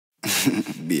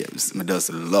Babes, me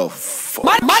just love fuck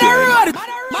Make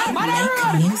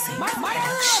music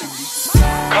productions.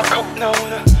 Cock up now,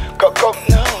 cock up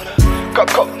now,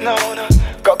 cock up now,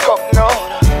 cock up now,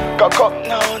 cock up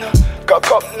now,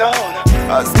 cock up now.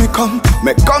 As me come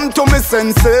to me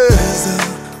senses.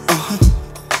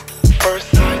 First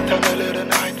sight and a little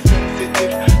night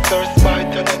sensitive. Thirst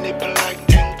bite and a nipple like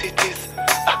tentities.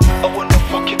 I wanna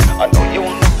fuck it, I know you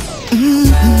wanna.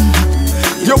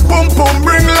 Your pum pum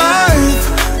bring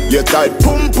life. Your tight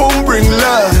pum pum bring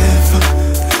life.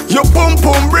 Your pum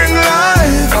pum bring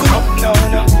life. Cock up now,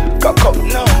 cock up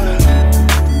now.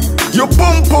 Your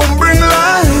pum pum bring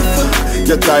life.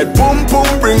 Your tight pum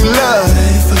pum bring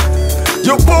life.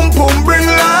 Your pum pum bring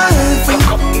life.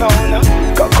 Cock up now,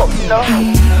 cock up now.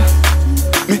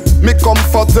 Me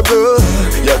comfortable.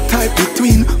 Your type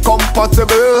between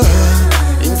compatible.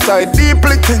 Inside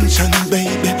deeply tension,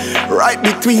 baby. Right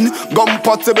between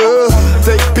compatible.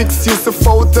 Take pics, use the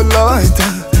photo light.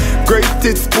 Great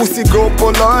tits, pussy go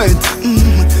polite.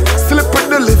 Slip with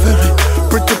delivery.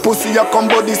 Pretty pussy, I come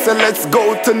body, say let's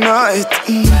go tonight.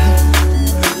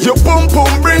 Your pum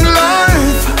pum bring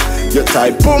life. Your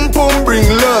tight pum pum bring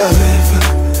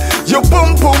life. Your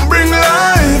pum pum bring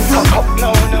life. Cock up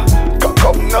now, cock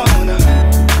up now.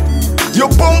 Your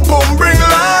pum pum bring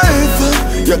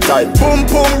life. Your tight pum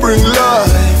pum bring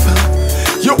life.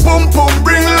 Your pum pum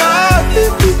bring life.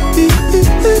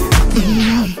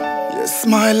 Your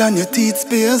smile and your teeth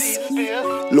space.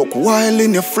 Look wild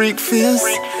in your freak face.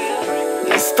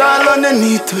 Your style on the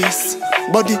knee twist.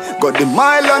 Body got the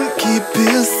mile and keep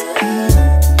pace.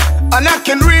 And I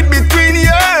can read between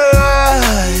your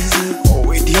eyes. Oh,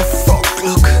 with your fuck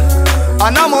look.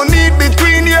 And I'm on need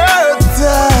between your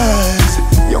thighs.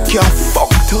 You can't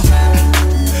fuck too.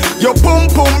 Your pum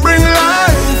pum bring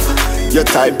life. Your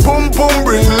tight pum pum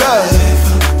bring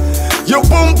life. Your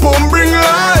pum pum bring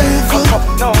life. Cock up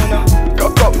now,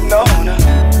 cock up now.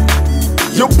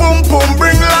 Your pum pum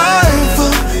bring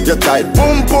life. Your tight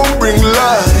pum pum bring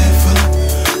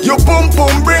life. Your pum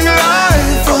pum bring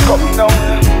life. Cock up now.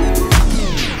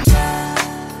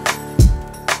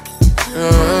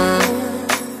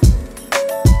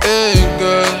 Hey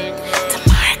girl,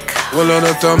 well on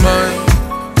the time,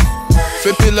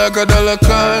 flip it like a dollar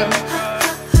coin.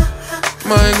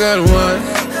 My girl, why?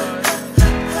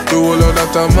 Do all of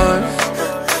that time?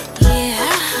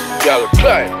 Yeah. Girl,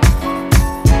 climb.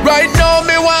 Right now,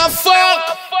 me want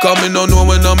fuck. Cause me no know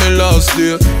when I'm in last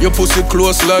day. Your pussy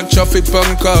close like traffic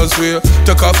pan causeway.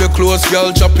 Take off your clothes,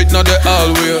 girl, chop it not the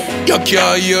hallway. You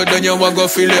can't hear, then you want go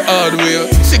feel the hard way.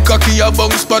 See cocky a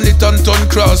bounce pan it and turn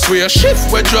crossway.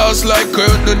 Shift where draws like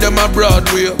curtain, them a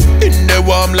Broadway. In the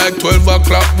warm like 12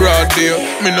 o'clock broad day.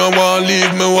 Me no want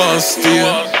leave, me want stay.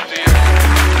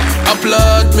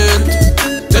 Applaudment.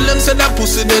 Tell them say that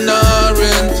pussy they not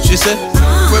rent. She said,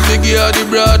 when me give her the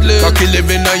Bradley. Cocky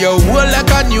living on your wall like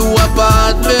a new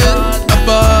apartment.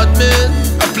 Apartment,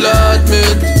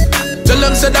 applaudment. Tell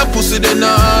them say that pussy they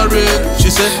not rent.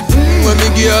 She said, when me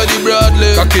give her the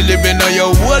Bradley. Cocky living on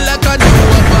your wall like a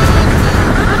new